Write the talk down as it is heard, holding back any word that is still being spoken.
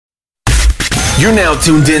You're now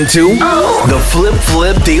tuned into the Flip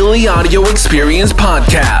Flip Daily Audio Experience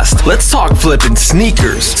Podcast. Let's talk flipping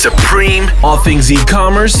sneakers, Supreme, all things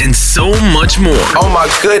e-commerce, and so much more. Oh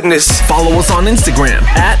my goodness. Follow us on Instagram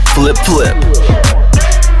at Flip Flip.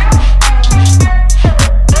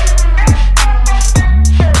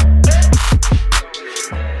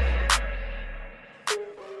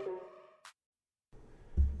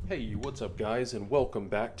 Hey, what's up guys, and welcome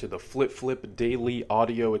back to the Flip Flip Daily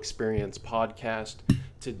Audio Experience Podcast.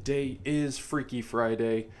 Today is Freaky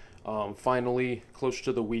Friday, finally close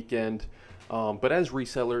to the weekend, but as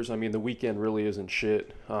resellers, I mean, the weekend really isn't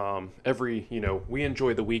shit. We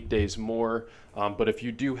enjoy the weekdays more, but if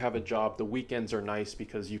you do have a job, the weekends are nice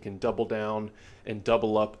because you can double down and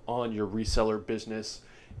double up on your reseller business.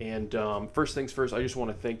 And first things first, I just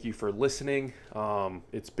want to thank you for listening.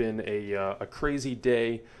 It's been a crazy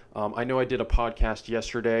day. I know I did a podcast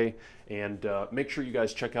yesterday, and make sure you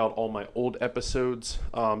guys check out all my old episodes.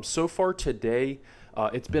 So far today,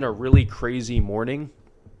 it's been a really crazy morning.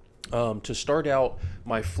 To start out,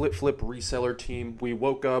 my Flip reseller team, we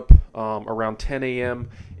woke up around 10 a.m.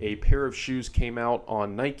 A pair of shoes came out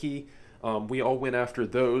on Nike. We all went after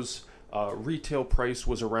those. Retail price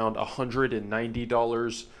was around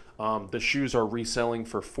 $190. The shoes are reselling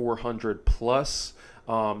for $400 plus.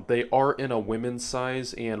 They are in a women's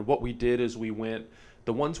size, and what we did is we went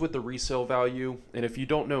the ones with the resale value. And if you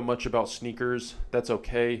don't know much about sneakers, that's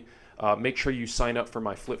okay. Make sure you sign up for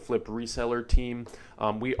my Flip reseller team.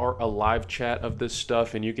 We are a live chat of this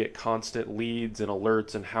stuff, and you get constant leads and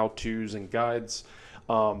alerts and how-tos and guides.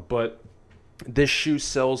 But this shoe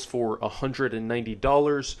sells for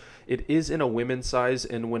 $190. It is in a women's size,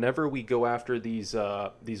 and whenever we go after these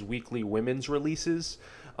weekly women's releases,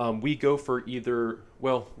 we go for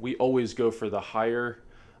we always go for the higher,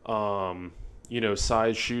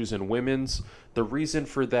 size shoes in women's. The reason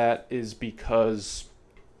for that is because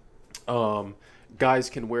guys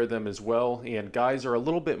can wear them as well, and guys are a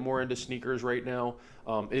little bit more into sneakers right now.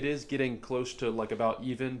 It is getting close to like about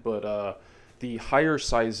even, but the higher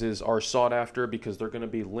sizes are sought after because they're going to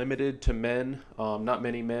be limited to men. Not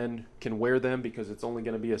many men can wear them because it's only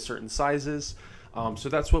going to be a certain sizes. So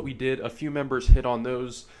that's what we did. A few members hit on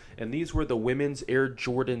those, and these were the women's Air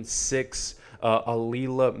Jordan 6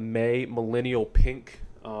 Alila May Millennial Pink.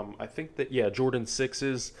 I think that, Jordan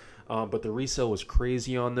 6s, but the resale was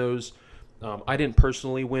crazy on those. I didn't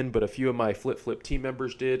personally win, but a few of my Flip team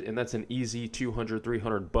members did, and that's an easy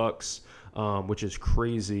 $200-$300, which is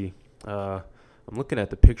crazy. I'm looking at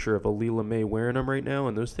the picture of Alila May wearing them right now,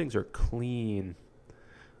 and those things are clean.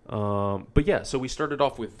 But yeah, so we started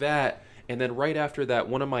off with that, and then right after that,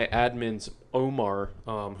 one of my admins, Omar,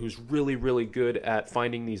 who's really, really good at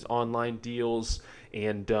finding these online deals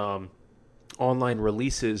and online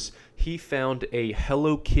releases, he found a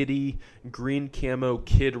Hello Kitty green camo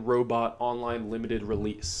kid robot online limited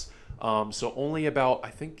release. So only about, I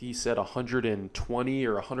think he said 120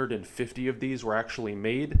 or 150 of these were actually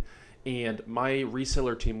made. And my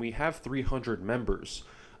reseller team, we have 300 members.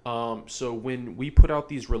 So when we put out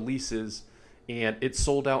these releases and it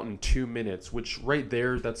sold out in 2 minutes, which right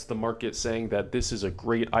there, that's the market saying that this is a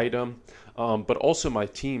great item. But also my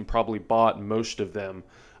team probably bought most of them.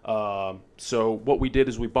 So what we did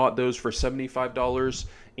is we bought those for $75,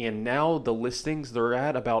 and now the listings, they're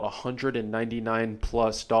at about $199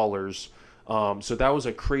 plus. So that was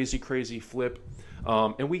a crazy flip.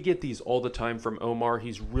 And we get these all the time from Omar.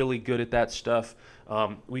 He's really good at that stuff.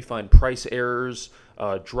 We find price errors,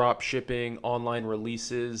 drop shipping, online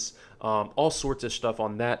releases, all sorts of stuff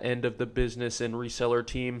on that end of the business and reseller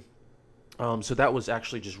team. So that was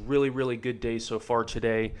actually just really good day so far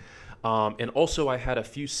today. And also I had a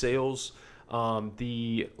few sales. Let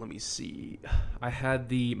me see. I had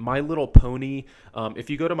the My Little Pony.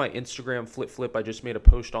 If you go to my Instagram, Flip, I just made a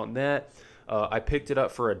post on that. I picked it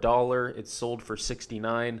up for $1. It sold for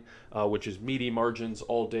 $69, which is meaty margins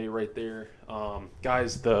all day right there.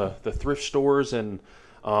 Guys, the thrift stores and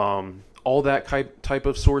all that type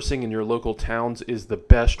of sourcing in your local towns is the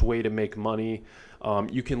best way to make money.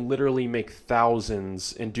 You can literally make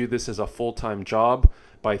thousands and do this as a full-time job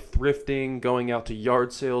by thrifting, going out to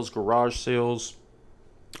yard sales, garage sales,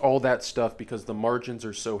 all that stuff, because the margins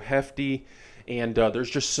are so hefty. And there's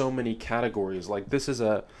just so many categories. Like this is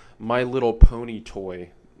a My Little Pony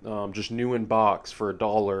toy, just new in box for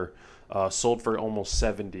 $1, sold for almost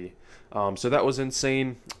 $70. So that was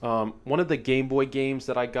insane. One of the Game Boy games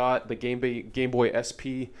that I got, the Game Boy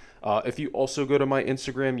SP. If you also go to my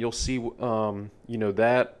Instagram, you'll see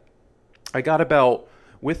that I got about,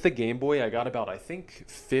 with the Game Boy, I got about, I think,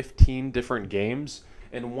 15 different games.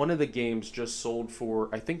 And one of the games just sold for,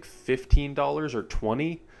 I think, $15 or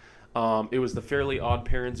 $20. It was the Fairly Odd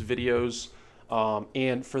Parents videos.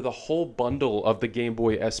 And for the whole bundle of the Game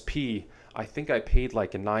Boy SP, I think I paid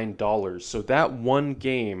like $9. So that one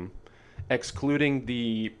game, excluding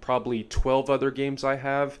the probably 12 other games I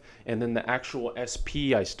have, and then the actual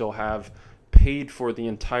SP I still have, paid for the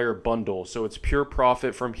entire bundle. So it's pure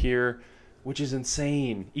profit from here, which is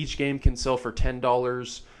insane. Each game can sell for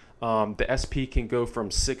 $10. The SP can go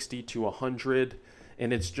from 60 to 100,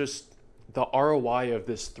 and it's just the ROI of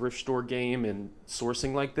this thrift store game and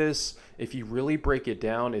sourcing like this. If you really break it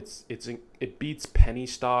down, it beats penny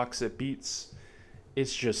stocks.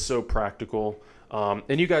 It's just so practical.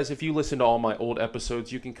 And you guys, if you listen to all my old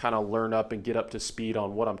episodes, you can kind of learn up and get up to speed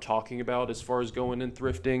on what I'm talking about as far as going and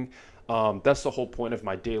thrifting. That's the whole point of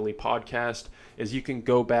my daily podcast, is you can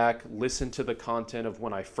go back, listen to the content of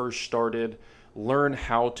when I first started, learn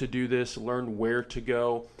how to do this, learn where to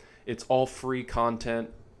go. It's all free content.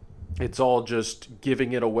 It's all just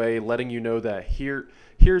giving it away, letting you know that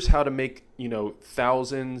here's how to make,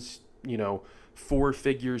 thousands, 4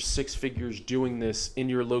 figures, 6 figures doing this in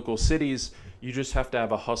your local cities. You just have to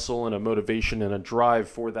have a hustle and a motivation and a drive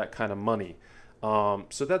for that kind of money.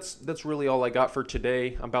 So that's really all I got for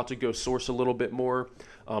today. I'm about to go source a little bit more,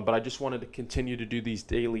 but I just wanted to continue to do these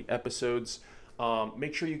daily episodes.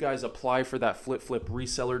 Make sure you guys apply for that Flip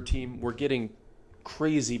reseller team. We're getting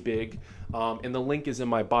crazy big, and the link is in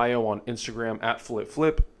my bio on Instagram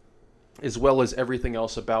 @FlipFlip, as well as everything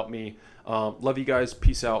else about me. Love you guys.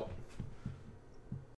 Peace out.